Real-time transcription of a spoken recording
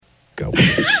go.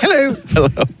 Hello.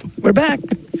 Hello. We're back.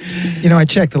 You know, I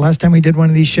checked. The last time we did one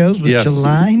of these shows was Yes.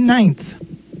 July 9th.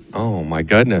 Oh, my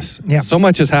goodness. Yeah. So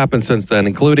much has happened since then,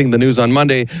 including the news on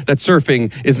Monday that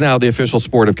surfing is now the official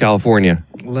sport of California.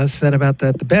 Less said about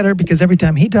that, the better, because every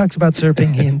time he talks about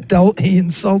surfing, he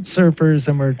insults surfers,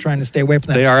 and we're trying to stay away from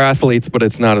that. They are athletes, but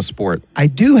it's not a sport. I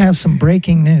do have some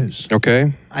breaking news.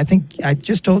 Okay. I think I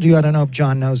just told you, I don't know if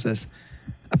John knows this.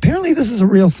 Apparently, this is a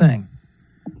real thing.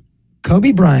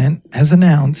 Kobe Bryant has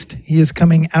announced he is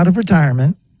coming out of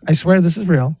retirement. I swear this is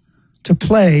real, to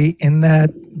play in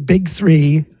that Big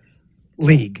Three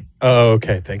league. Oh,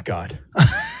 okay. Thank God.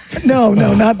 No,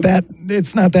 not that.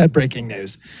 It's not that breaking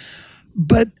news.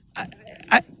 But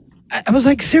I was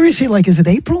like, seriously, like, is it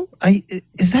April?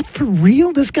 Is that for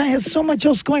real? This guy has so much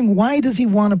else going. Why does he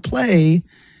want to play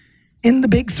in the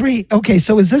Big Three? Okay,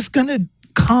 so is this going to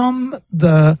calm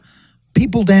the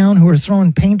people down who are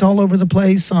throwing paint all over the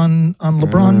place on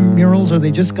LeBron murals? Are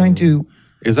they just going to...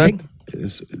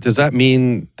 Does that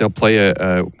mean they'll play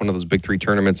one of those Big Three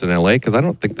tournaments in LA? Because I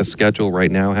don't think the schedule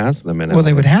right now has them in LA. Well,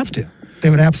 they would have to. They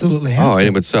would absolutely have to. Oh,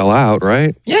 it would sell out,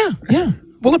 right? Yeah.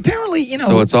 Well, apparently, you know...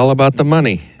 So it's all about the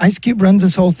money. Ice Cube runs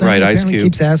this whole thing. Right, He Ice apparently Cube.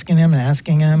 keeps asking him.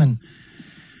 And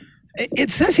it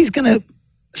says he's going to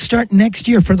start next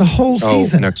year for the whole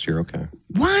season. Oh, next year, okay.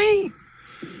 Why?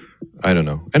 I don't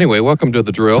know. Anyway, welcome to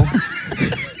the drill.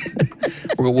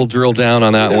 We'll drill down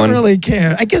on that I don't one. really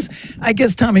care. I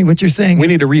guess, Tommy, what you're saying We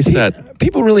is need to reset.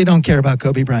 People really don't care about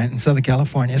Kobe Bryant in Southern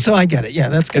California. So I get it. Yeah,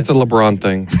 that's good. It's a LeBron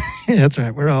thing. Yeah, that's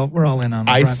right. We're all in on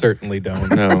I LeBron. certainly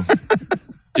don't. No.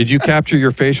 Did you capture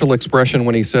your facial expression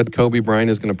when he said Kobe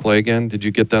Bryant is going to play again? Did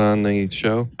you get that on the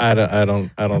show? I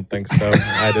don't think so.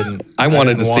 I didn't. I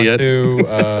wanted didn't to see want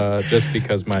it. to, just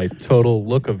because my total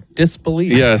look of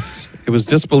disbelief. Yes. It was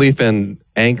disbelief and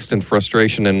angst and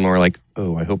frustration and more like,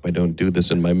 oh, I hope I don't do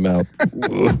this in my mouth.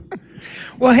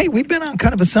 Well, hey, we've been on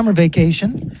kind of a summer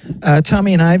vacation.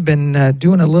 Tommy and I have been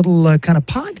doing a little kind of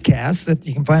podcast that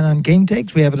you can find on Game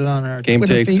Takes. We have it on our Game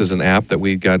Twitter Takes feeds. is an app that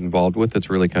we got involved with. It's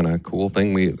really kind of a cool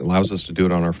thing. It allows us to do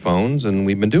it on our phones, and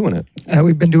we've been doing it.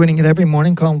 We've been doing it every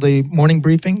morning, called the Morning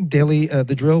Briefing, daily,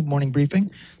 the Drill Morning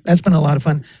Briefing. That's been a lot of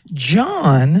fun.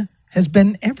 John has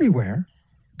been everywhere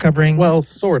covering... Well,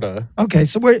 sorta. Okay,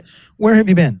 so where have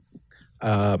you been?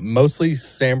 Mostly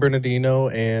San Bernardino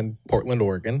and Portland,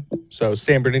 Oregon. So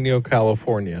San Bernardino,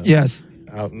 California. Yes.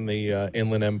 Out in the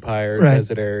Inland Empire Right.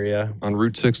 desert area. On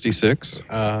Route 66.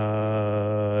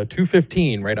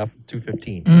 215, right off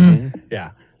 215. Mm-hmm. Yeah.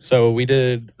 So we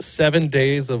did 7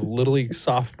 days of Little League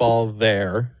softball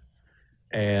there.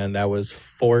 And that was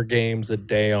 4 games a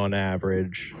day on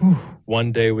average.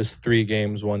 One day was 3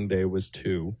 games, one day was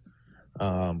 2.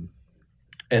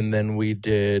 And then we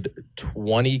did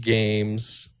 20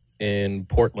 games in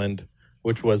Portland,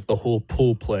 which was the whole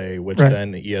pool play, which Right.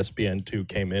 then ESPN2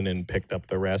 came in and picked up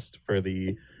the rest for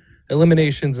the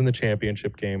eliminations in the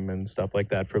championship game and stuff like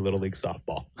that for Little League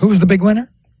softball. Who was the big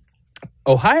winner?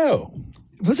 Ohio.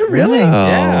 Was it really? Wow.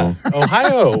 Yeah.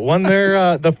 Ohio won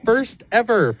their the first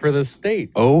ever for the state.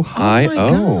 Oh, my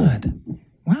Oh. God.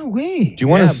 Wow, wait. Do you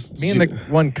want Yeah, to... me and the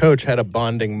one coach had a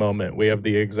bonding moment. We have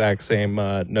the exact same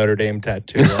Notre Dame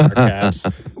tattoo on our calves.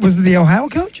 Was it the Ohio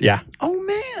coach? Yeah. Oh,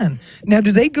 man. Now,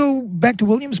 do they go back to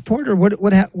Williamsport, or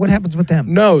what happens with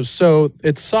them? No, so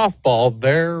it's softball.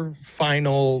 Their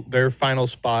final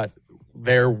spot,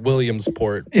 their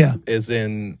Williamsport, Yeah. is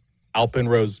in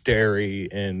Alpenrose Dairy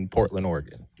in Portland,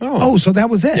 Oregon. Oh, so that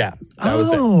was it? Yeah, that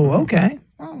was it. Oh, okay.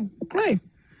 Oh, great.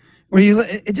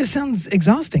 It just sounds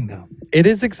exhausting, though. It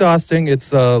is exhausting.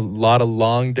 It's a lot of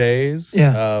long days.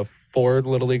 Yeah. 4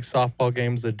 Little League softball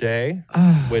games a day,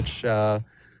 Ah. which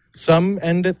some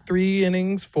end at 3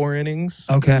 innings, 4 innings.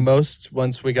 Okay. Most,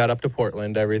 once we got up to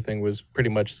Portland, everything was pretty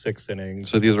much 6 innings.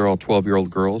 So these are all 12-year-old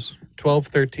girls? 12,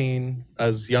 13,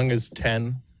 as young as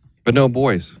 10. But no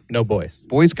boys. No boys.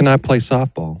 Boys cannot play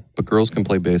softball, but girls can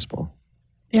play baseball.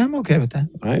 Yeah, I'm okay with that.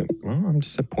 I'm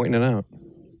just pointing it out.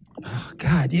 Oh,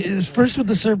 God. It's first with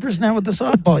the surfers, now with the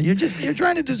softball. You're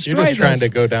trying to destroy You're just trying this. to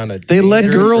go down a They let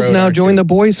dangerous girls road, now aren't join you? the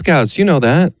Boy Scouts. You know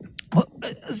that. Well,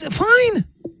 fine.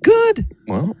 Good.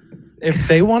 Well, If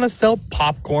they want to sell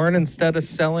popcorn instead of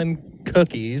selling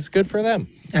cookies, good for them.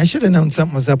 I should have known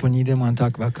something was up when you didn't want to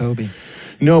talk about Kobe.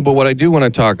 no, but what I do want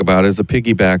to talk about is a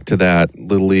piggyback to that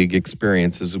Little League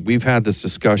experience is we've had this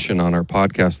discussion on our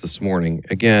podcast this morning.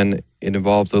 Again, it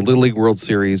involves the Little League World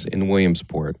Series in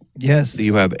Williamsport. Yes.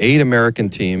 You have 8 American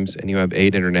teams and you have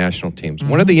 8 international teams.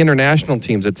 One of the international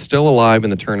teams that's still alive in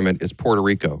the tournament is Puerto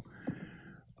Rico,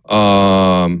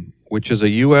 which is a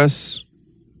U.S.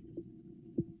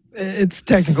 It's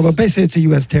technical, but basically it's a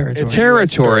U.S. territory.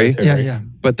 territory. Yeah, yeah.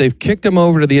 but they've kicked them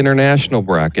over to the international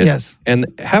bracket. Yes. And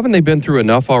haven't they been through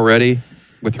enough already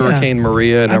with Hurricane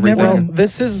Maria and I've everything? never- Well,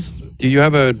 this is Do you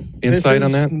have an insight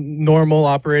on this is that? normal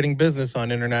operating business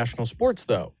on international sports,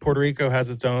 though. Puerto Rico has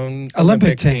its own Olympic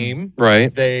Olympic team.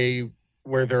 Right. They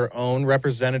were their own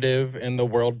representative in the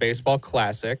World Baseball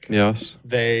Classic. Yes.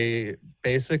 They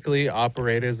basically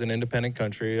operate as an independent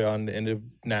country on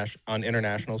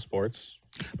international sports.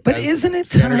 But as isn't it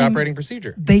standard time operating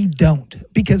procedure? they don't?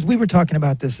 Because we were talking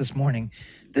about this morning.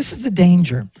 This is the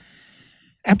danger.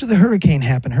 After the hurricane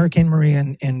happened, Hurricane Maria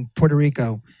in Puerto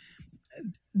Rico,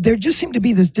 there just seemed to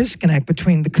be this disconnect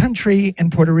between the country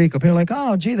and Puerto Rico. People are like,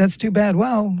 oh, gee, that's too bad.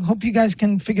 Well, hope you guys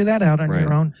can figure that out on Right.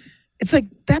 your own. It's like,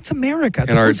 that's America.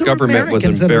 And our Those are government was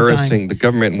Americans that are dying. embarrassing. The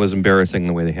government was embarrassing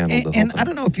the way they handled the whole And thing. I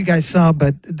don't know if you guys saw,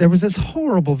 but there was this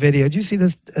horrible video. Did you see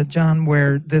this, John,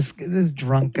 where this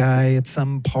drunk guy at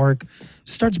some park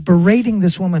starts berating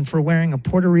this woman for wearing a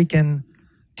Puerto Rican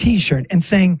T-shirt and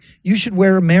saying, you should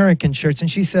wear American shirts. And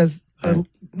she says,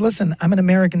 listen, I'm an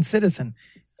American citizen.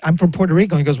 I'm from Puerto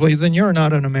Rico. And he goes, well, then you're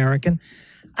not an American.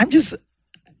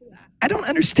 I don't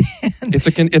understand. It's a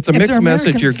If mixed they're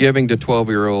message you're Americans- giving to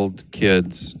 12-year-old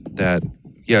kids that,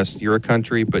 yes, you're a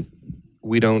country, but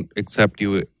we don't accept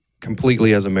you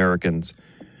completely as Americans.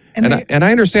 And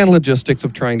I understand logistics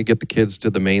of trying to get the kids to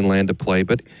the mainland to play,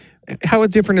 but how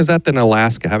different is that than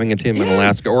Alaska, having a team in Yeah.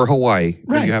 Alaska or Hawaii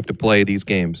where Right. you have to play these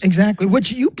games? Exactly,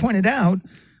 which you pointed out,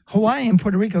 Hawaii and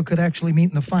Puerto Rico could actually meet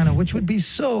in the final, which would be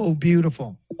so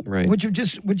beautiful. Right. Which would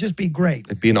just be great.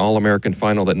 It'd be an all-American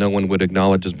final that no one would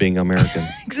acknowledge as being American.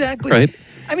 Exactly. Right.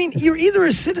 I mean, you're either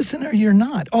a citizen or you're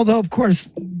not. Although, of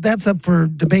course, that's up for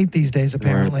debate these days,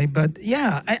 apparently. But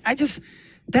yeah, I just,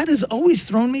 that has always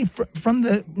thrown me from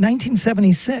the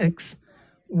 1976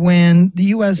 when the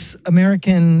U.S.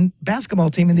 American basketball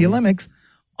team in the Olympics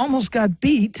almost got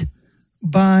beat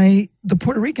by the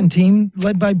Puerto Rican team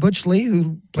led by Butch Lee,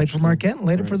 who played for Marquette and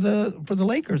later for the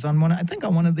Lakers on one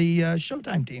of the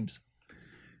Showtime teams.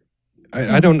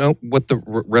 I don't know what the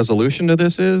resolution to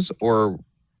this is or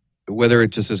whether it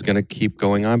just is going to keep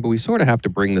going on, but we sort of have to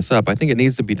bring this up. I think it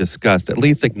needs to be discussed, at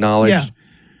least acknowledge, Yeah.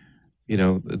 you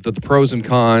know, the pros and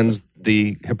cons,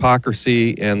 the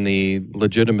hypocrisy and the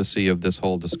legitimacy of this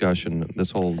whole discussion,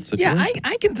 this whole situation. Yeah,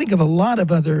 I can think of a lot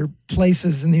of other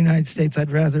places in the United States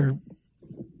I'd rather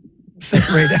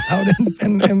separate out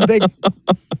and they,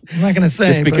 I'm not going to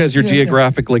say. Just because but, you're yeah,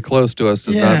 geographically close to us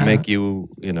does Yeah. not make you,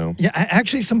 you know, Yeah,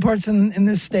 actually some parts in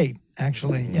this state,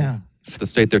 actually, yeah. it's the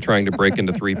state they're trying to break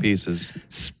into three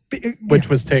pieces. Which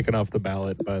was taken off the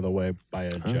ballot, by the way, by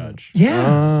a judge. Yeah,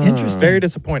 Ah. interesting. Very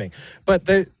disappointing. But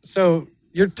so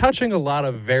you're touching a lot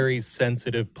of very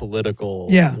sensitive political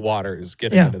Yeah. waters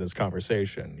getting Yeah. into this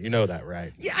conversation. You know that,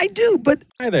 right? Yeah, I do, but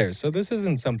Hi there. So this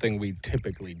isn't something we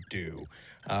typically do.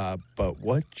 But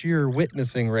what you're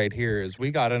witnessing right here is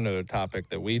we got into a topic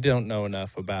that we don't know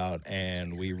enough about,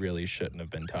 and we really shouldn't have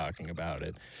been talking about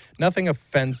it. Nothing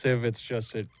offensive. It's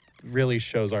just it really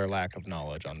shows our lack of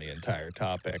knowledge on the entire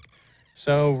topic.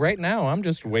 So right now, I'm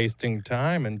just wasting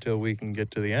time until we can get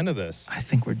to the end of this. I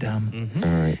think we're done. All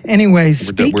right. Anyway, We're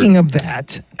speaking of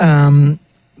that,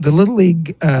 the Little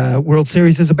League World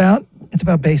Series it's about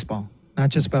baseball, not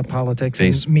just about politics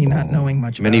and me not knowing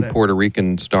much Many about it. Puerto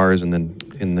Rican stars and then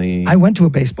in the I went to a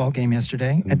baseball game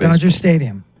yesterday at Baseball. Dodger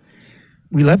Stadium.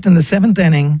 We left in the 7th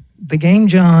inning. The game,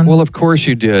 John, well, of course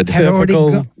you did. Had already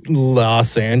Typical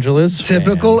Los Angeles fan.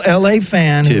 typical LA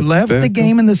fan who left the Typical.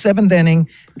 game in the 7th inning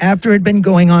after it had been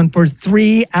going on for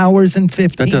 3 hours and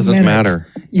 15 That doesn't minutes. matter.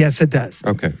 Yes, it does.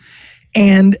 Okay.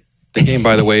 And The game,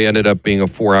 by the way, ended up being a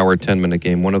 4-hour, 10-minute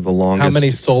game, one of the longest. How many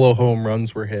solo home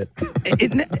runs were hit?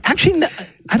 actually,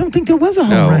 I don't think there was a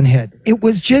home No. run hit. It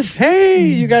was just, Hey,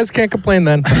 you guys can't complain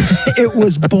then. it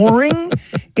was boring.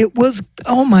 It was,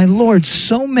 oh my Lord,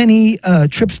 so many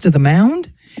trips to the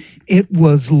mound. It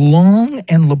was long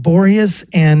and laborious,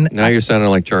 and Now you're sounding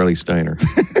like Charlie Steiner.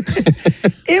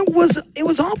 it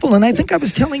was awful. And I think I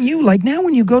was telling you, like now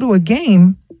when you go to a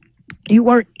game, you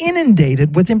are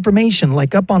inundated with information.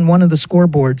 Like up on one of the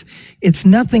scoreboards, it's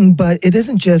nothing but, it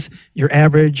isn't just your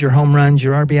average, your home runs,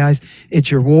 your RBIs.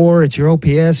 It's your WAR, it's your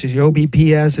OPS, it's your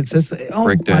OBPS. It's this. Oh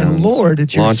my Breakdowns, Lord!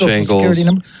 It's your launch social security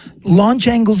number. Launch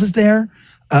angles is there.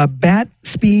 Bat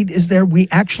speed is there. We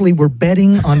actually were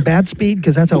betting on bat speed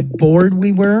because that's how bored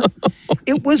we were.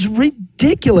 It was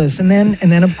ridiculous. And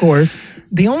then of course,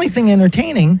 the only thing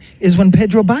entertaining is when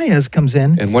Pedro Baez comes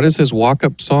in. And what is his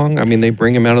walk-up song? I mean, they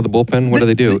bring him out of the bullpen. What do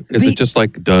they do? Is it just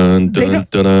like dun They dun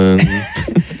don't- dun dun?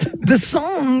 The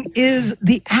song is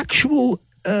the actual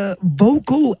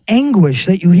vocal anguish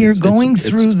that you hear going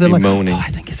through the moaning. I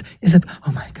think is it?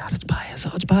 Oh my God, it's Baez.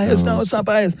 Oh, it's Baez. No, it's not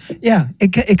Baez. Yeah,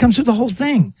 it comes through the whole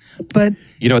thing. But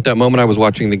at that moment I was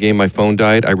watching the game, my phone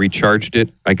died. I recharged it.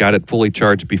 I got it fully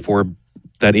charged before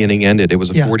that inning ended. It was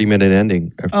a 40-minute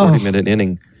ending, a 40-minute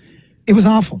inning. It was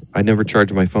awful. I never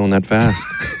charged my phone that fast.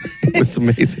 It was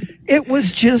amazing. It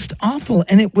was just awful,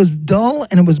 and it was dull,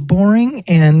 and it was boring.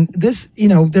 And this,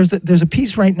 there's a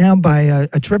piece right now by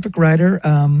a terrific writer,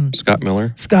 Scott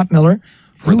Miller,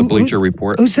 for the Bleacher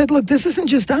Report, who said, "Look, this isn't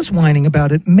just us whining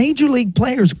about it. Major league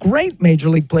players, great major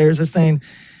league players, are saying."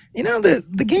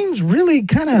 The game's really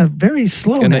kind of very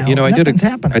slow now. Nothing's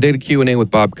happening. I did a Q&A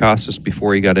with Bob Costas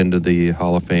before he got into the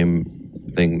Hall of Fame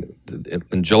thing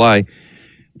in July.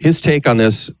 His take on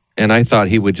this, and I thought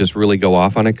he would just really go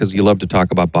off on it because you love to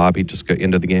talk about Bob. He'd just go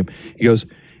into the game. He goes,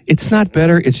 "It's not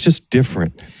better. It's just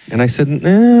different." And I said,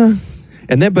 "Nah."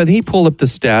 But he pulled up the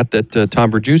stat that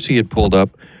Tom Verducci had pulled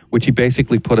up, which he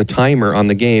basically put a timer on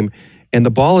the game. And the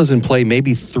ball is in play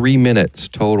maybe 3 minutes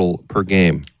total per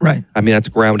game. Right. I mean, that's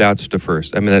ground outs to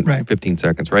first. I mean, that's 15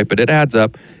 seconds, right? But it adds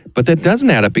up. But that doesn't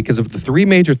add up because if the three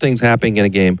major things happening in a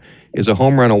game is a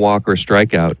home run, a walk, or a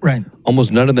strikeout, right,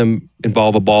 almost none of them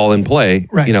involve a ball in play,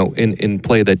 right, in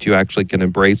play that you actually can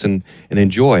embrace and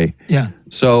enjoy. Yeah.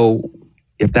 So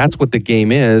if that's what the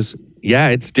game is, yeah,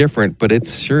 it's different, but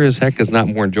it's sure as heck is not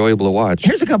more enjoyable to watch.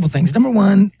 Here's a couple things. Number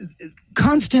one,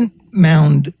 constant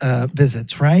mound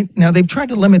visits, right? Now, they've tried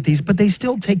to limit these, but they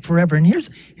still take forever. And here's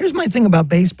my thing about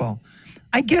baseball.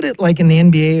 I get it like in the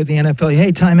NBA or the NFL.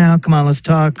 Hey, timeout. Come on, let's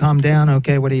talk. Calm down.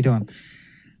 Okay, what are you doing?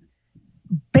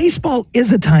 Baseball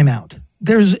is a timeout.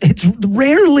 It's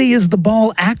rarely is the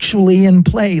ball actually in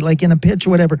play, like in a pitch or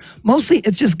whatever. Mostly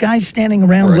it's just guys standing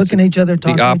around looking at each other,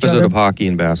 talking to each other. The opposite of hockey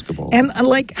and basketball. And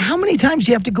like, how many times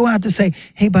do you have to go out to say,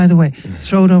 hey, by the way,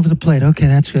 throw it over the plate. Okay,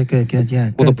 that's good, yeah.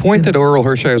 Well, good, the point that Oral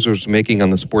Hershiser was making on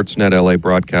the Sportsnet LA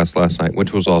broadcast last night,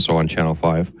 which was also on Channel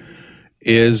 5,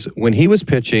 is when he was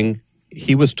pitching,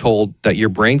 he was told that your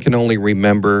brain can only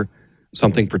remember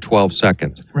something for 12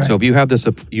 seconds. Right. So if you have this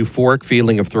euphoric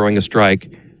feeling of throwing a strike,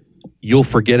 you'll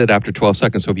forget it after 12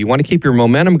 seconds. So if you want to keep your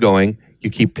momentum going, you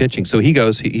keep pitching. So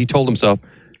he told himself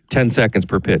 10 seconds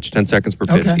per pitch, 10 seconds per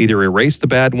pitch. Okay. Either erase the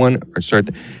bad one or start.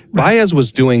 Baez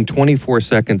was doing 24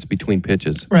 seconds between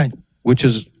pitches. Right. Which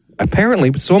is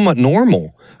apparently somewhat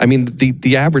normal. I mean,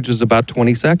 the average is about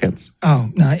 20 seconds. Oh,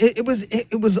 no, it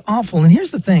was awful. And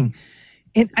here's the thing.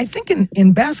 I think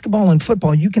in basketball and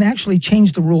football, you can actually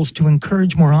change the rules to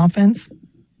encourage more offense.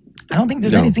 I don't think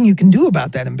there's anything you can do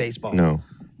about that in baseball. No.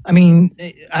 I mean,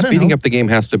 I don't know. Speeding up the game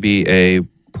has to be a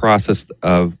process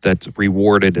that's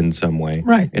rewarded in some way.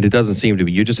 Right. And it doesn't seem to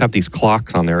be. You just have these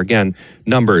clocks on there. Again,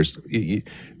 numbers.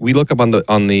 We look up on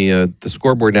the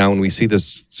scoreboard now and we see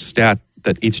this stat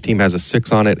that each team has a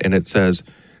 6 on it and it says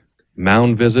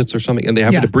mound visits or something. And they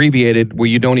have it abbreviated where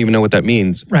you don't even know what that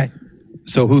means. Right.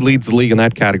 So who leads the league in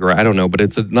that category? I don't know, but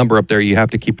it's a number up there you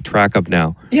have to keep track of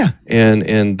now. Yeah.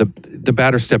 And the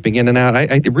batter stepping in and out,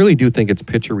 I really do think it's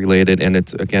pitcher related, and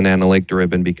it's, again, analytic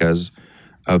driven because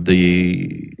of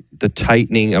the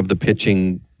tightening of the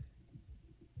pitching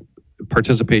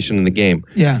participation in the game.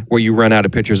 Yeah. Where you run out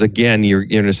of pitchers. Again, you're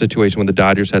in a situation when the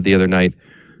Dodgers had the other night.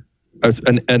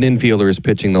 An infielder is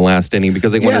pitching the last inning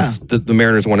because they want the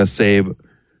Mariners want to save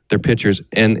their pitchers,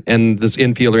 and this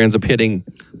infielder ends up hitting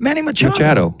Manny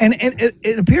Machado. And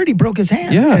it appeared he broke his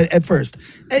hand at first.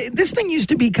 This thing used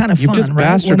to be kind of fun, right? You just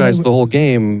bastardized the whole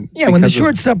game. Yeah, when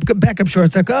the backup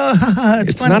shortstop,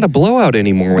 it's funny. Not a blowout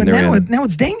anymore when they're in. Now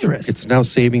it's dangerous. It's now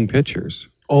saving pitchers.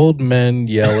 Old men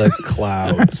yell at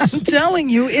clouds. I'm telling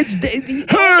you, it's...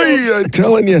 Hey, I'm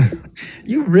telling you.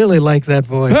 You really like that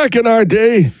voice. Back in our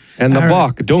day. And the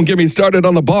balk. Don't get me started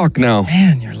on the balk now.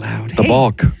 Man, you're loud. The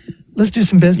balk. Let's do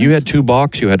some business. You had 2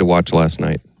 balks you had to watch last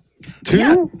night.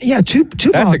 2? Yeah, two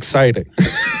That's balks. exciting.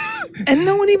 And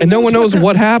no one even knows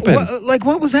what happened.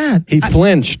 What was that? He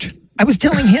flinched. I was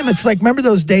telling him, it's like, remember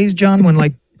those days, John, when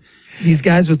like these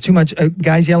guys with too much,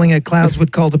 guys yelling at clouds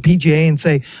would call the PGA and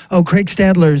say, oh, Craig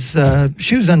Stadler's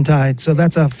shoes untied, so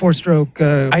that's a 4-stroke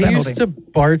penalty. I used to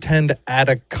bartend at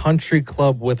a country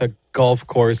club with a golf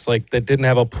course that didn't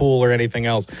have a pool or anything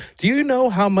else. Do you know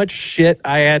how much shit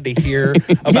I had to hear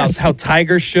about how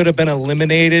Tiger should have been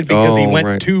eliminated because he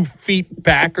went 2 feet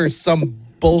back or some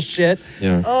bullshit?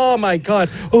 Yeah. Oh my God.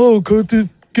 Oh,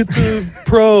 Get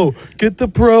the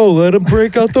pro. Let him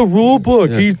break out the rule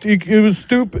book. Yeah. He was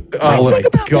stupid. Oh my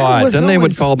God. Then they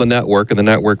would call the network, and the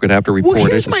network would have to report it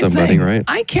here's to my somebody, thing. right?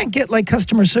 I can't get like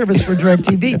customer service for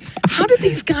DirecTV. How did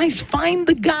these guys find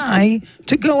the guy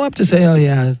to go up to say, "Oh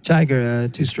yeah, Tiger,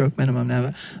 2-stroke minimum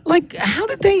now"? Like, how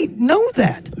did they know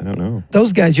that? I don't know.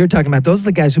 Those guys you're talking about, those are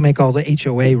the guys who make all the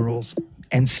HOA rules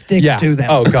and stick to them.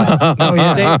 Oh God. Oh,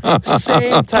 yeah.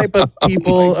 Same type of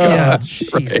people. Yeah.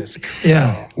 Jesus.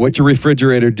 Yeah. What's your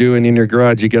refrigerator doing in your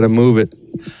garage? You got to move it.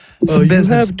 Some You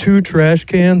business. have 2 trash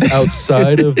cans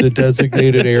outside of the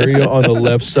designated area on the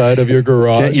left side of your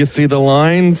garage. Can't you see the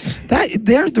lines?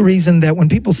 They're the reason that when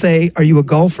people say, "Are you a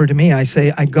golfer?" to me, I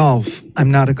say, "I golf. I'm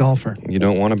not a golfer." You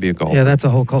don't want to be a golfer. Yeah, that's a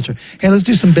whole culture. Hey, let's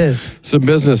do some biz. So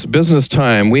business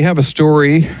time. We have a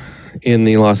story in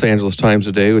the Los Angeles Times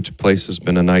today, which place has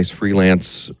been a nice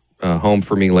freelance home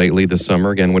for me lately this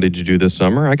summer. Again, what did you do this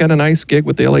summer? I got a nice gig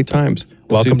with the LA Times.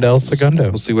 Welcome to El Segundo.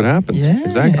 We'll see what happens. Yes.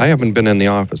 Exactly. I haven't been in the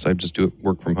office. I just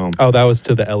work from home. Oh, that was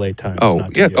to the LA Times. Oh,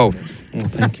 not to yeah. you. Oh, well,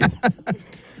 thank you.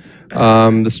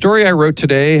 The story I wrote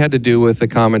today had to do with a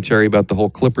commentary about the whole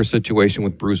Clipper situation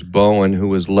with Bruce Bowen, who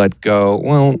was let go.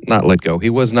 Well, not let go. He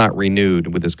was not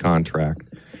renewed with his contract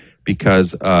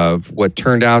because of what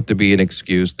turned out to be an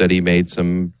excuse that he made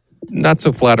some not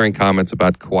so flattering comments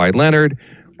about Kawhi Leonard,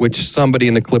 which somebody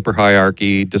in the Clipper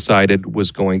hierarchy decided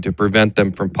was going to prevent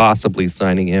them from possibly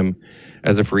signing him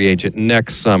as a free agent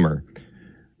next summer.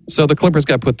 So the Clippers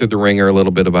got put through the ringer a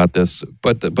little bit about this,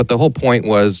 but the whole point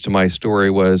was to my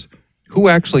story was who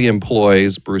actually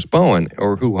employs Bruce Bowen,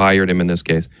 or who hired him in this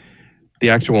case. The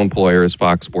actual employer is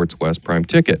Fox Sports West Prime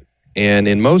Ticket. And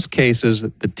in most cases,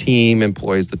 the team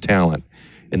employs the talent.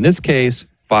 In this case,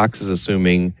 Fox is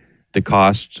assuming the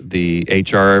cost, the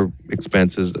HR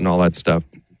expenses, and all that stuff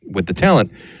with the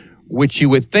talent, which you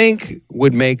would think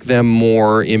would make them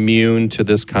more immune to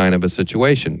this kind of a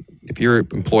situation. If you're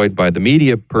employed by the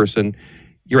media person,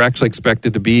 you're actually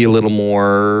expected to be a little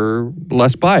more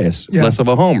less biased, less of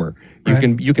a homer.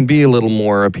 You can be a little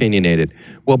more opinionated.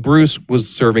 Well, Bruce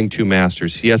was serving 2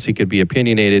 masters. Yes, he could be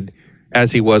opinionated,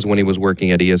 as he was when he was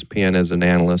working at ESPN as an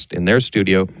analyst in their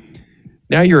studio.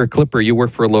 Now you're a Clipper, you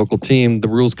work for a local team, the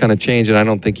rules kind of change, and I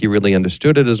don't think he really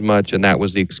understood it as much, and that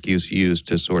was the excuse used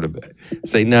to sort of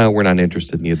say, no, we're not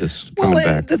interested in you coming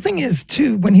back. The thing is,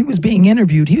 too, when he was being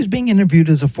interviewed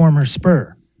as a former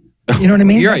Spur. You know what I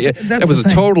mean? You're right. That was a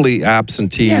totally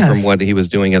absentee from what he was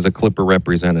doing as a Clipper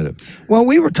representative. Well,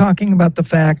 we were talking about the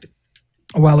fact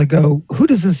a while ago, who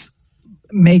does this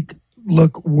make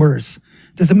look worse?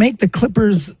 Does it make the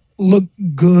Clippers look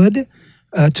good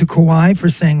to Kawhi for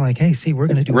saying like, hey, see, we're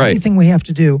going to do everything we have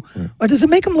to do? Or does it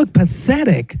make them look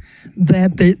pathetic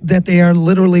that they are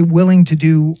literally willing to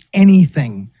do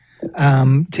anything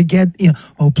to get,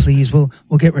 oh, please, we'll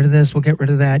get rid of this, we'll get rid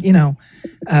of that,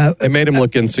 It made him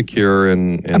look insecure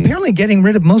and apparently getting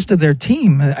rid of most of their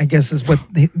team, I guess, is what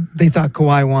they thought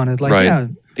Kawhi wanted. Like,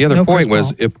 the other point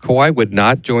was if Kawhi would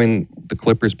not join the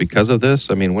Clippers because of this,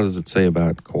 I mean, what does it say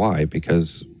about Kawhi?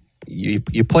 Because you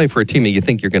play for a team that you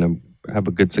think you're going to have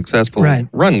a good, successful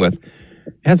run with.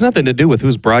 It has nothing to do with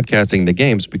who's broadcasting the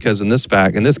games, because in this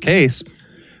case,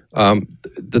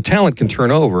 the talent can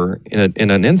turn over in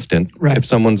an instant if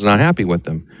someone's not happy with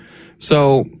them.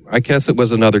 So I guess it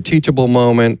was another teachable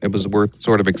moment. It was worth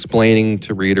sort of explaining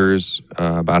to readers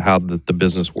about how the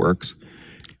business works.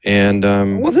 And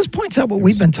well, this points out what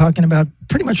we've been talking about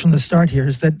pretty much from the start here,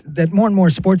 is that more and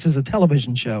more sports is a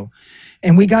television show.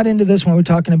 And we got into this when we were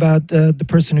talking about the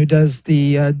person who does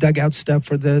the dugout stuff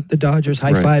for the Dodgers,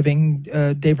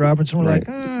 high-fiving Dave Robertson. We're like,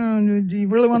 do you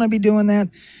really want to be doing that?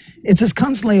 It's this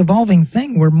constantly evolving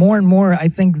thing where more and more, I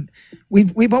think,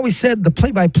 we've always said the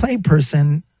play-by-play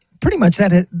person, pretty much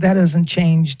that hasn't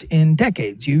changed in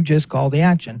decades. You just call the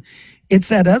action. It's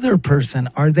that other person.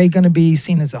 Are they going to be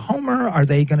seen as a homer? Are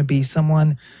they going to be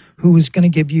someone who is going to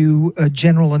give you a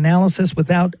general analysis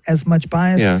without as much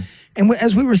bias? Yeah. And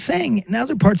as we were saying, in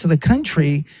other parts of the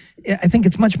country, I think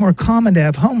it's much more common to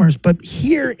have homers. But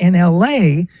here in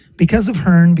L.A., because of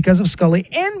Hearn, because of Scully,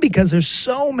 and because there's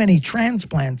so many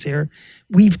transplants here,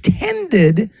 we've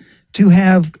tended to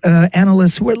have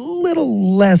analysts who are a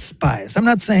little less biased. I'm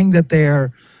not saying that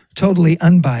they're totally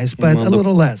unbiased, but a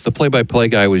little less. The play-by-play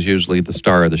guy was usually the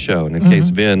star of the show. And in case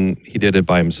Vin, he did it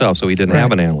by himself, so he didn't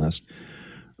have an analyst.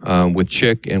 With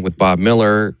Chick and with Bob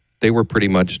Miller, they were pretty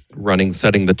much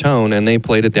setting the tone, and they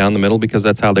played it down the middle because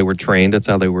that's how they were trained. That's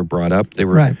how they were brought up.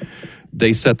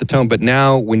 They set the tone. But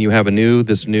now when you have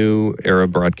this new era of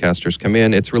broadcasters come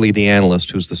in, it's really the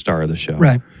analyst who's the star of the show.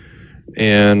 Right.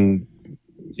 And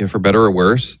for better or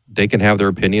worse, they can have their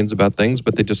opinions about things,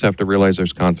 but they just have to realize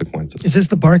there's consequences. Is this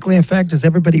the Barkley effect? Does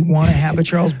everybody want to have a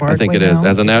Charles Barkley? I think it is. now?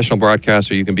 As a national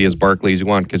broadcaster, you can be as Barkley as you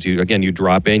want because you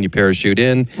drop in, you parachute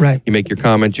in, Right. you make your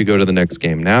comments, you go to the next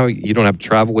game. Now you don't have to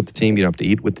travel with the team, you don't have to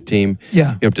eat with the team,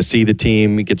 Yeah. you have to see the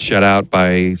team, you get shut out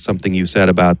by something you said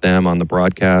about them on the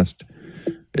broadcast.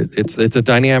 It's a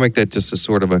dynamic that just is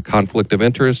sort of a conflict of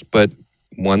interest, but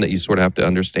one that you sort of have to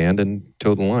understand and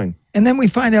toe the line. And then we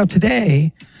find out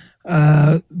today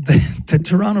the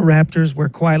Toronto Raptors, where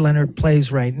Kawhi Leonard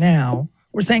plays right now.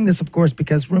 We're saying this, of course,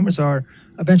 because rumors are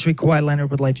eventually Kawhi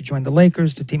Leonard would like to join the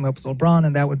Lakers to team up with LeBron,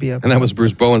 and that would be And that was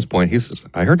Bruce Bowen's point. He says,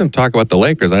 I heard him talk about the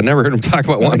Lakers. I never heard him talk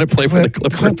about wanting to play for the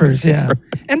Clippers. Yeah.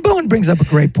 And Bowen brings up a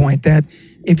great point that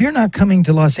if you're not coming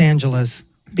to Los Angeles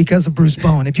because of Bruce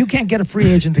Bowen, if you can't get a free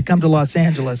agent to come to Los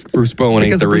Angeles, Bruce Bowen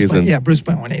ain't the reason. Yeah, Bruce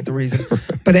Bowen ain't the reason.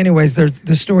 But anyways, there's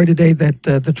the story today that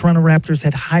the Toronto Raptors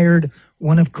had hired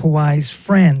one of Kawhi's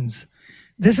friends.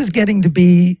 This is getting to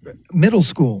be middle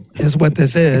school, is what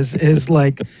this is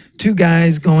like two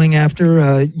guys going after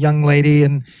a young lady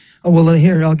and, oh, well,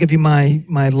 here, I'll give you my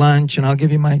lunch and I'll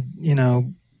give you my,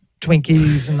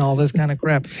 Twinkies and all this kind of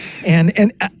crap.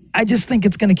 And I just think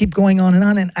it's going to keep going on,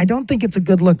 and I don't think it's a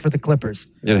good look for the Clippers.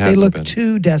 They look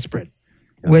too desperate,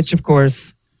 yes. Which, of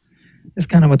course, is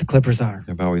kind of what the Clippers are.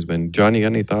 Have always been. John, you got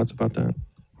any thoughts about that?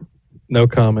 No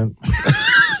comment.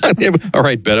 All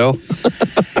right, Beto.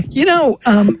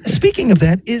 Speaking of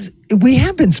that, we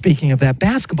have been speaking of that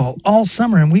basketball all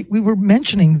summer, and we were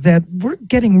mentioning that we're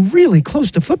getting really close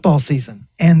to football season.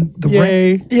 And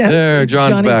Yay. Yes, there,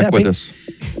 John's back happy. With us.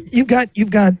 You've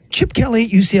got Chip Kelly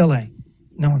at UCLA.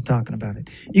 No one's talking about it.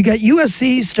 You got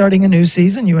USC starting a new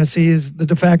season. USC is the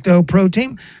de facto pro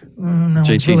team. No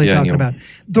one's really talking about it.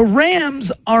 The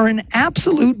Rams are an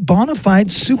absolute bona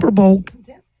fide Super Bowl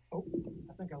contender. Oh,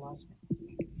 I think I lost me.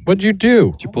 What'd you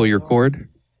do? Did you pull your cord?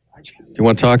 You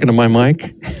want talking to my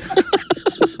mic?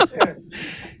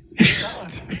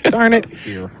 Darn it.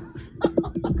 Here.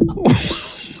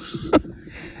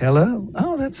 Hello.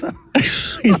 Oh, that's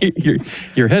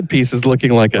your headpiece is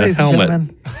looking like a helmet.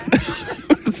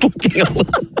 It's looking a little...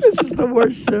 This is the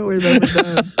worst show we've ever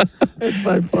done. It's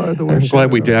by far the worst. I'm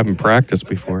glad we haven't practiced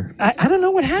before. I don't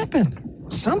know what happened.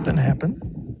 Something happened.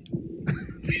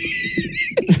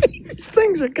 These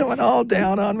things are coming all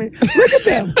down on me. Look at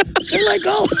them. They're like,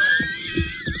 oh,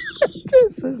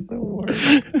 this is the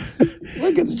worst.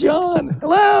 Look, it's John.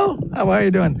 Hello. How are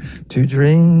you doing? To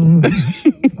dream.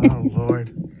 Oh,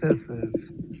 Lord. This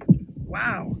is,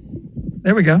 wow.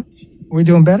 There we go. We're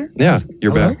doing better? Yeah,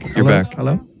 you're back. You're back.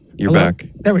 Hello? You're back.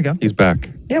 There we go. He's back.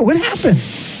 Yeah, what happened?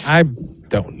 I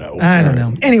don't know. I don't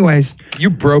know. Anyways. You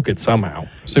broke it somehow.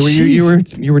 So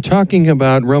you were talking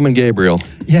about Roman Gabriel.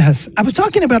 Yes. I was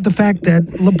talking about the fact that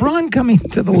LeBron coming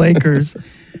to the Lakers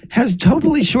has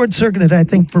totally short-circuited, I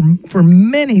think, for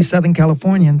many Southern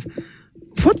Californians,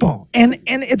 football. And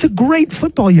it's a great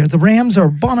football year. The Rams are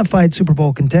a bona fide Super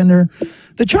Bowl contender.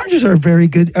 The Chargers are very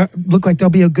good, look like they'll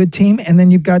be a good team. And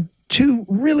then you've got two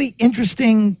really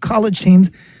interesting college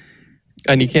teams.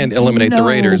 And you can't eliminate the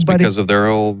Raiders because of their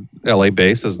whole LA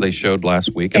base, as they showed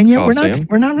last week. And yet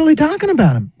we're not really talking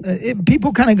about them.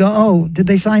 People kind of go, oh, did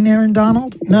they sign Aaron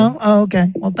Donald? No? Oh,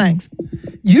 okay. Well, thanks.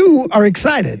 You are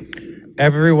excited.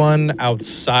 Everyone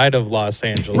outside of Los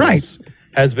Angeles right.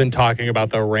 has been talking about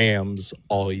the Rams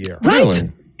all year. Right.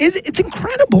 Really? It's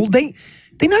incredible. They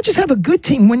not just have a good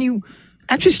team. When you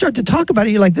actually start to talk about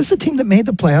it, you're like, this is a team that made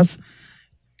the playoffs,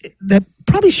 that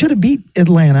probably should have beat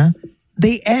Atlanta.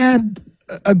 They add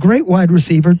a great wide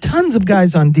receiver, tons of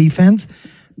guys on defense.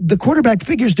 The quarterback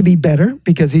figures to be better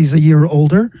because he's a year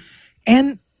older.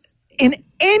 And in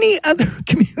any other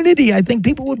community, I think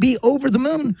people would be over the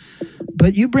moon.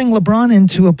 But you bring LeBron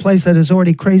into a place that is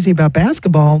already crazy about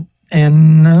basketball,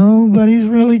 and nobody's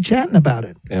really chatting about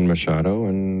it. And Machado,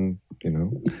 and,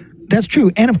 That's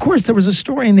true. And, of course, there was a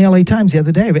story in the LA Times the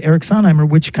other day of Eric Sonheimer,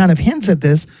 which kind of hints at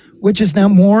this, which is now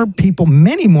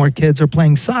many more kids are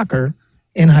playing soccer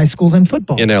in high school than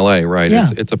football. In LA, right. Yeah.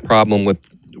 It's a problem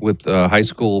with high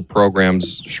school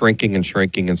programs shrinking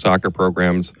and soccer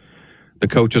programs. The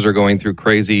coaches are going through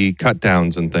crazy cut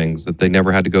downs and things that they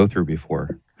never had to go through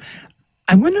before.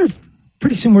 I wonder if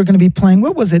pretty soon we're going to be playing,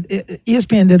 what was it?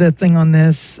 ESPN did a thing on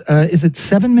this. Is it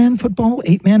 7-man football,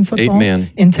 8-man football?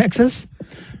 8-man. In Texas?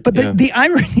 But the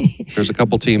irony... There's a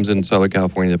couple teams in Southern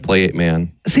California that play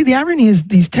 8-man. See, the irony is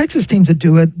these Texas teams that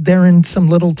do it, they're in some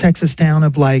little Texas town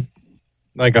of like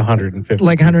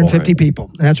 150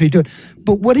 people. That's where you do it.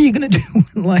 But what are you going to do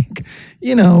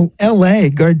in L.A.,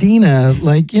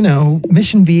 Gardena,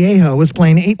 Mission Viejo is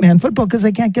playing 8-man football because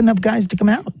they can't get enough guys to come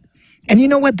out. And you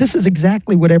know what? This is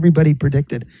exactly what everybody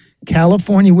predicted.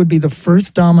 California would be the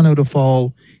first domino to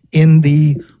fall in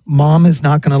the mom is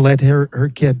not going to let her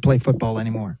kid play football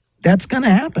anymore. That's going to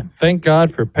happen. Thank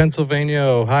God for Pennsylvania,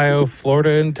 Ohio,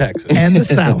 Florida, and Texas. And the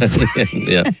South.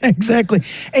 Yeah. Exactly.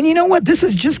 And you know what? This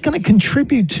is just going to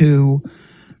contribute to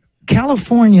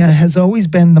California has always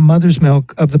been the mother's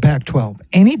milk of the Pac-12.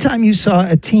 Anytime you saw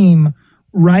a team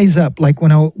rise up, like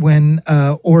when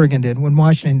Oregon did, when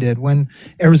Washington did, when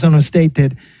Arizona State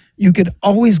did, you could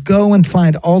always go and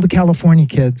find all the California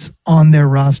kids on their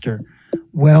roster.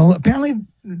 Well, apparently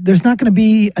there's not going to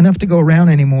be enough to go around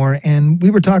anymore. And we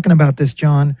were talking about this,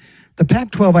 John. The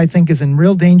Pac-12, I think, is in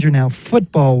real danger now,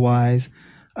 football-wise,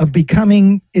 of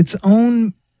becoming its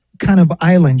own kind of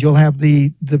island. You'll have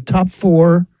the top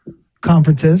 4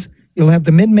 conferences. You'll have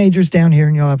the mid-majors down here,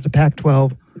 and you'll have the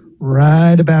Pac-12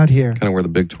 right about here. Kind of where the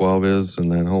Big 12 is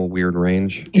and that whole weird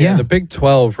range. Yeah. The Big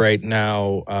 12 right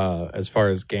now, as far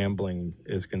as gambling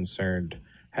is concerned,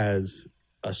 has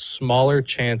a smaller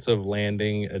chance of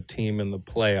landing a team in the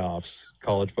playoffs,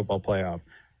 college football playoff,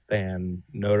 than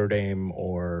Notre Dame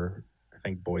or I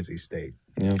think Boise State.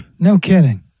 Yeah. No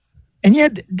kidding. And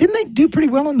yet, didn't they do pretty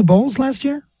well in the bowls last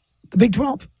year? The Big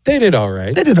 12? They did all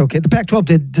right. They did okay. The Pac-12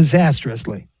 did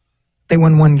disastrously. They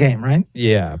won 1 game, right?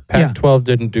 Yeah, Pac-12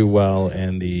 didn't do well,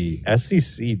 and the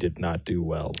SEC did not do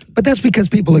well. But that's because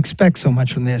people expect so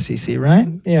much from the SEC, right?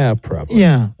 Yeah, probably.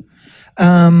 Yeah.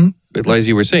 But as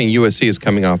you were saying, USC is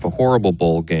coming off a horrible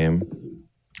bowl game.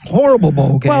 Horrible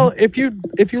bowl game. Well, if you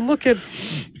look at,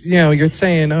 you're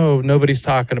saying, oh, nobody's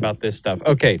talking about this stuff.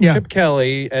 Okay, Yeah. Chip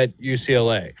Kelly at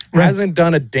UCLA Right. hasn't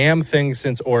done a damn thing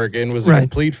since Oregon, was a Right.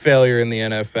 complete failure in the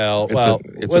NFL. It's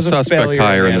a was suspect failure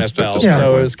hire in the the NFL, st-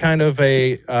 so it was kind of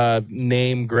a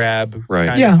name grab Right.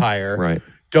 kind Yeah. of hire. Right.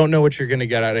 Don't know what you're going to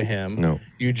get out of him. No.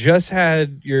 You just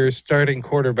had your starting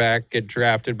quarterback get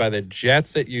drafted by the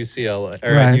Jets at UCLA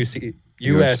or Right. at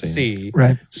USC.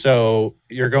 right. So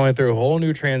you're going through a whole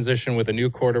new transition with a new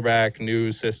quarterback,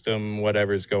 new system,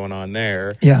 whatever's going on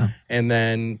there. Yeah. And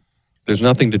then, There's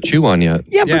nothing to chew on yet.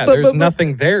 Yeah, there's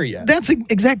nothing there yet. That's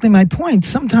exactly my point.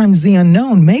 Sometimes the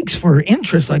unknown makes for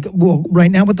interest. Like, well, right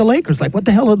now with the Lakers, like, what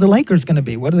the hell are the Lakers going to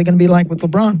be? What are they going to be like with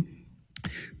LeBron?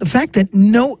 The fact that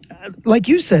like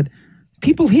you said,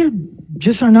 people here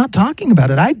just are not talking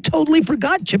about it. I totally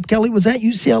forgot Chip Kelly was at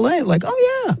UCLA. Like,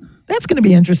 oh yeah, that's going to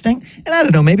be interesting. And I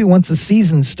don't know, maybe once the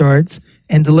season starts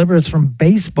and delivers from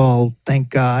baseball, thank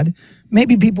God,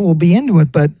 maybe people will be into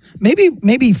it. But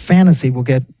maybe fantasy will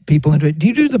get people into it. Do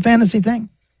you do the fantasy thing?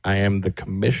 I am the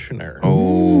commissioner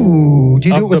Ooh, do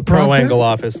you do it of the with Pro Procter? Angle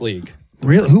Office League.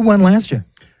 Really? Who won last year?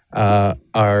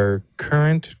 Our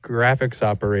current graphics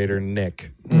operator,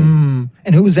 Nick.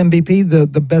 And who was MVP,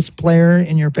 the best player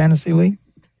in your fantasy league?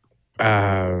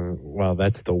 Well,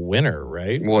 that's the winner,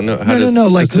 right? Well, no. No,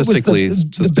 like, who was the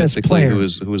Statistically, best player? who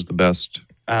was the best?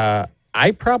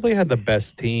 I probably had the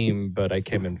best team, but I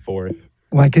came in 4th.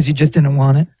 Why? Because you just didn't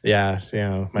want it? Yeah,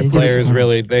 my You just-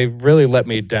 players they've really let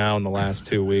me down the last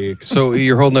 2 weeks. So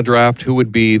you're holding a draft. Who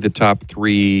would be the top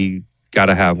 3? Got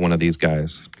to have one of these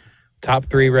guys. Top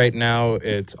 3 right now,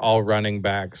 it's all running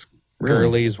backs. Really?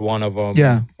 Gurley's one of them.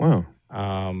 Yeah. Wow.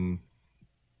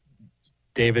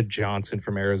 David Johnson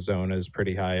from Arizona is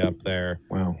pretty high up there.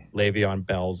 Wow. Le'Veon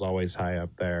Bell's always high up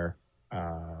there.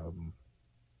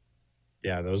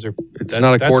 Yeah, those are. It's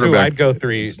not a that's quarterback. Who I'd go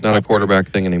 3. It's not a quarterback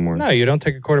thing anymore. No, you don't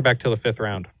take a quarterback till the 5th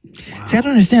round. See, I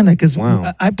don't understand that because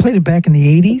Wow. I played it back in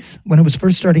the 80s when it was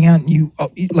first starting out, and you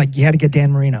had to get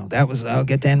Dan Marino. That was,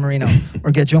 get Dan Marino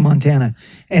or get Joe Montana.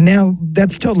 And now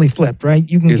that's totally flipped, right?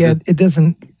 You can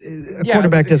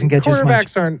quarterback doesn't get you as much.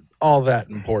 Quarterbacks aren't all that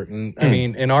important. I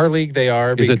mean, in our league they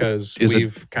are Is it- because is it-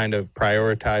 we've kind of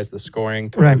prioritized the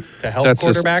scoring to help That's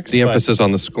just quarterbacks. the but- emphasis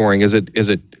on the scoring. Is it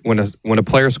when a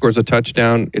player scores a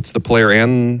touchdown, it's the player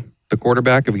and the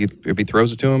quarterback if he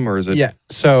throws it to him, or is it? Yeah.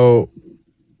 So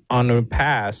on a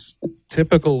pass,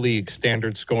 typical league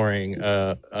standard scoring,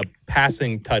 a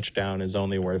passing touchdown is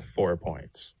only worth 4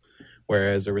 points,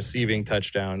 whereas a receiving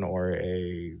touchdown or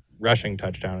a rushing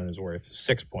touchdown is worth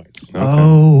 6 points. Okay.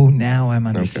 Oh, now I'm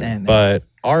understanding. But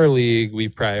our league, we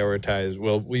prioritize.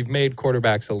 Well, we've made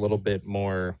quarterbacks a little bit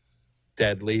more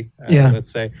deadly, let's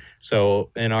say.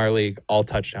 So in our league, all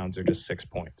touchdowns are just 6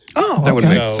 points. Oh, That would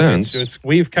okay. make sense.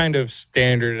 We've kind of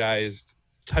standardized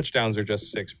touchdowns are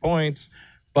just 6 points,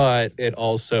 but it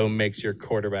also makes your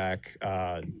quarterback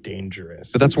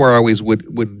dangerous. But that's where I always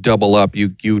would double up.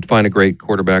 You would find a great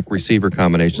quarterback receiver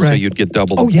combination, so Right. you'd get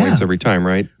double the Oh, yeah. points every time,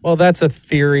 right? Well, that's a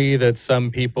theory that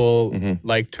some people Mhm.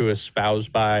 like to espouse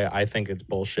by. I think it's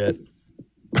bullshit.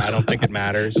 I don't think it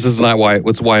matters. This is not why.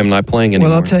 That's why I'm not playing anymore.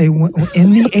 Well, I'll tell you,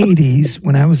 in the 80s,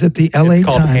 when I was at the LA It's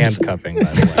called Times, handcuffing, by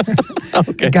the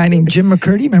way. a guy named Jim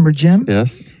McCurdy, remember Jim?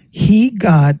 Yes. He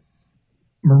got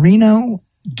Marino,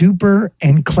 Duper,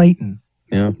 and Clayton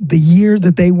Yeah. the year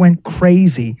that they went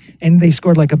crazy, and they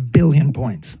scored like 1 billion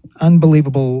points.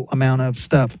 Unbelievable amount of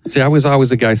stuff. See, I was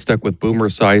always a guy stuck with Boomer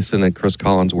Esiason and Chris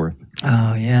Collinsworth.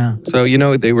 Oh, yeah. So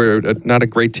they were not a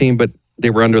great team, but they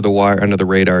were under the wire, under the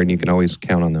radar, and you can always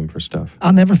count on them for stuff.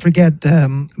 I'll never forget.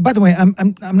 By the way, I'm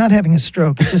not having a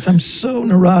stroke. It's just I'm so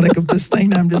neurotic of this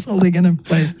thing. I'm just holding it in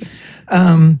place.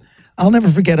 I'll never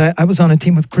forget. I was on a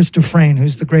team with Chris Dufresne,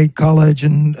 who's the great college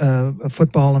and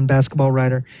football and basketball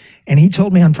writer, and he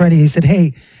told me on Friday. He said,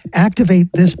 "Hey,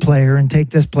 activate this player and take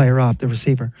this player off, the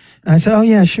receiver." And I said, "Oh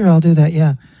yeah, sure, I'll do that."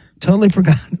 Yeah. Totally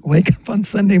forgot. Wake up on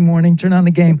Sunday morning, turn on the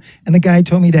game, and the guy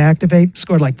told me to activate,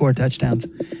 scored like 4 touchdowns.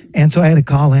 And so I had to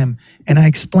call him, and I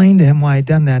explained to him why I'd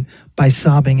done that by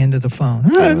sobbing into the phone.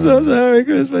 I'm so sorry,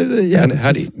 Chris. Yeah, And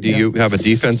how do you have a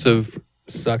defensive?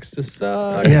 Sucks to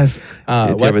suck. Yes.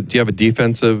 Do you have a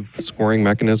defensive scoring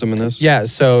mechanism in this? Yeah,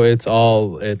 so it's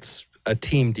a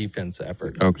team defense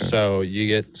effort. Okay. So you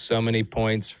get so many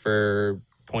points for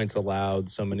points allowed,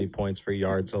 so many points for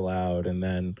yards allowed, and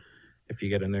then if you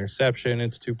get an interception,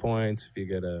 it's 2 points. If you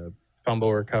get a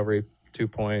fumble recovery, 2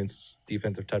 points.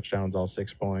 Defensive touchdowns, all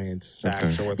 6 points.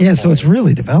 Sacks are worth a Yeah, so it's point.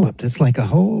 really developed. It's like a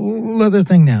whole other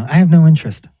thing now. I have no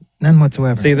interest, none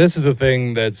whatsoever. See, this is a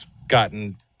thing that's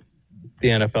gotten the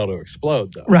NFL to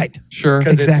explode, though. Right. Sure.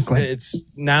 Because Exactly.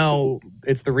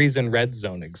 it's the reason Red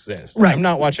Zone exists. Right. I'm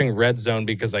not watching Red Zone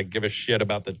because I give a shit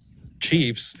about the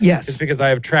Chiefs. Yes. It's because I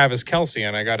have Travis Kelce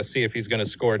and I got to see if he's going to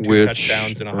score 2 Which-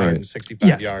 touchdowns and right. 165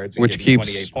 Yes. yards and Which give me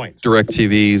keeps 28 points.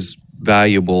 DirecTV's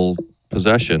valuable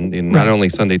possession in Right. not only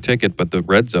Sunday Ticket but the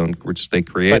Red Zone, which they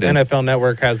But created. NFL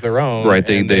Network has their own. Right,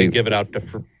 and they give it out to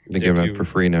they give it out for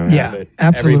free now. Yeah.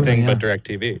 absolutely, Everything yeah. but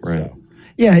DirecTV. Right. So.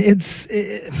 Yeah,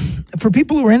 for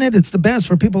people who are in it, it's the best.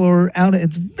 For people who are out,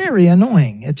 it's very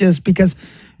annoying. It's just because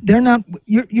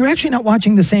you're actually not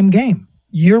watching the same game.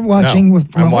 You're watching No, with.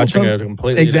 I'm watching a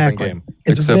completely exactly. different game.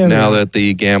 It's Except very- now that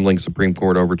the gambling Supreme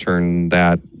Court overturned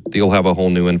that, you'll have a whole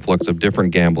new influx of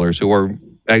different gamblers who are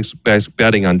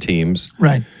betting on teams.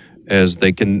 Right. As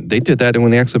they did that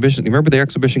when the exhibition. You remember the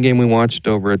exhibition game we watched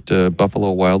over at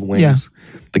Buffalo Wild Wings? Yeah.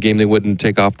 The game they wouldn't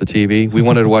take off the TV. We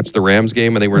wanted to watch the Rams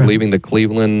game, and they were Right. leaving the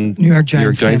Cleveland New York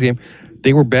Giants game.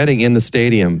 They were betting in the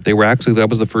stadium. That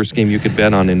was the first game you could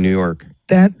bet on in New York.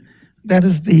 That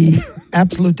is the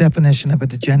absolute definition of a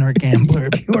degenerate gambler.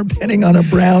 If you are betting on a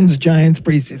Browns Giants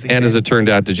preseason And game. as it turned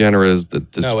out, degenerate is the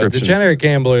description. No, a degenerate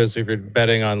gambler is if you're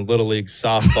betting on Little League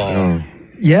softball. Oh,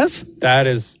 Yes. That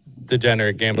is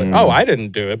degenerate gambling. Mm. Oh, I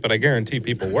didn't do it, but I guarantee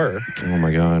people were. oh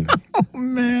my God. Oh,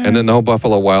 man. And then the whole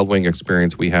Buffalo Wild Wing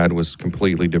experience we had was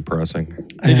completely depressing.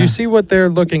 Did Yeah. you see what they're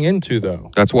looking into,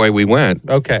 though? That's why we went.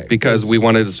 Okay. Because we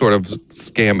wanted to sort of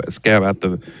scab out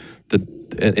the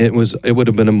it would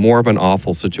have been more of an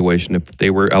awful situation if they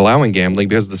were allowing gambling,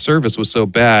 because the service was so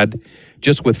bad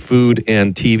just with food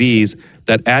and TVs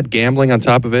that add gambling on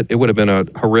top of it, it would have been a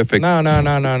horrific.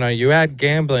 No. You add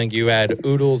gambling, you add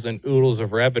oodles and oodles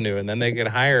of revenue, and then they can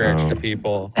hire extra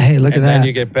people. Hey, look at and then that.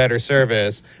 you get better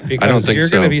service because don't think you're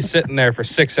so. going to be sitting there for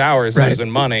 6 hours Right. losing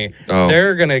money. Oh.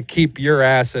 They're going to keep your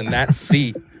ass in that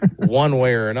seat one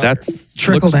way or another.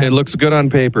 Trickle down. It looks good on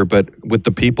paper, but with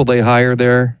the people they hire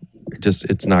there,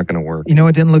 it's not going to work. You know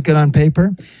what didn't look good on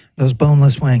paper? Those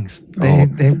boneless wings.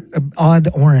 They odd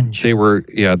orange. They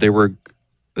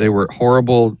were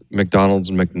horrible McDonald's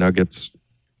McNuggets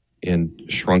in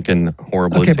shrunken,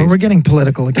 horrible. Okay, but we're getting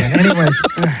political again. Anyways,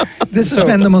 this has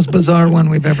been the most bizarre one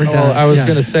we've ever done. Well, I was Yeah.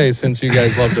 going to say, since you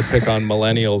guys love to pick on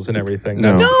millennials and everything,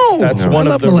 No. that's No. one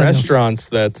I of love the millennials. restaurants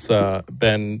that's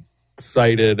been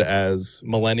cited as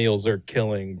millennials are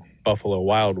killing Buffalo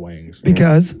Wild Wings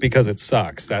because it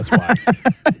sucks. That's why.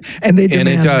 and they and it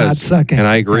demand not does. sucking. And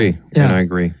I agree. Yeah. And I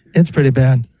agree. It's pretty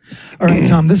bad. All right,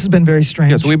 Tom, this has been very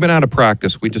strange. Yes, we've been out of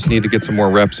practice. We just need to get some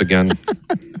more reps again.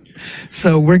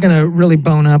 So we're going to really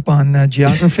bone up on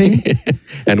geography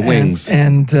And wings.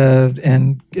 and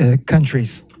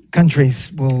countries.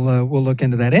 Countries. We'll look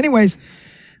into that. Anyways,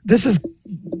 this has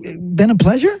been a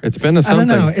pleasure. It's been a I something.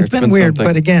 don't know. It's been weird, something.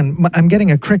 but again, I'm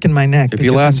getting a crick in my neck. If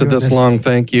you because I'm lasted doing this long,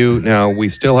 thank you. Now, we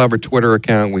still have a Twitter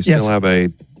account. We Yes. still have a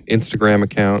Instagram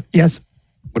account. Yes.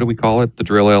 What do we call it? The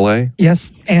Drill LA? Yes,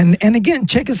 and again,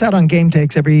 check us out on Game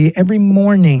Takes every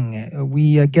morning.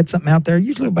 We get something out there,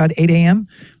 usually about 8 a.m.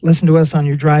 Listen to us on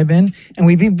your drive-in, and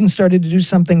we've even started to do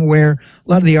something where a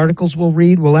lot of the articles we'll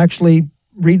read, we'll actually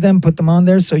read them, put them on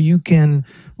there, so you can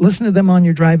listen to them on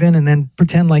your drive in, and then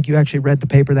pretend like you actually read the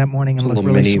paper that morning and It's a look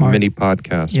little really smart. mini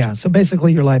podcast. Yeah. So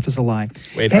basically, your life is a lie.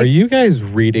 Wait, Hey. are you guys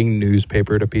reading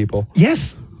newspaper to people?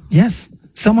 Yes. Yes.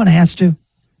 Someone has to.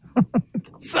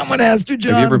 Someone has to,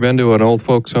 John. Have you ever been to an old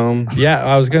folks home? Yeah,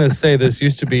 I was gonna say this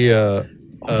used to be a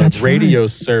That's radio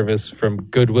service from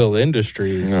Goodwill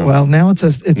Industries. Yeah. Well, now it's a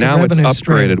Now it's revenue upgraded.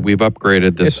 stream. We've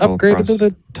upgraded this It's whole upgraded process. to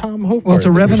the Tom Hofarth. Well, it's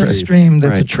a revenue Industries. stream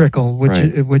that's a Right. trickle,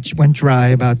 which went dry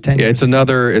about 10 Yeah, years.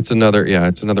 it's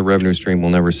another revenue stream.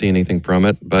 We'll never see anything from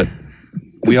it, but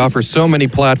we offer so many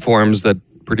platforms that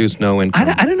produce no income.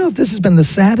 I don't know if this has been the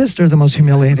saddest or the most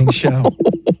humiliating show,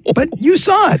 but you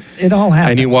saw it. It all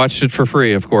happened. And you watched it for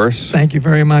free, of course. Thank you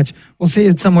very much. We'll see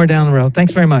you somewhere down the road.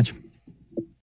 Thanks very much.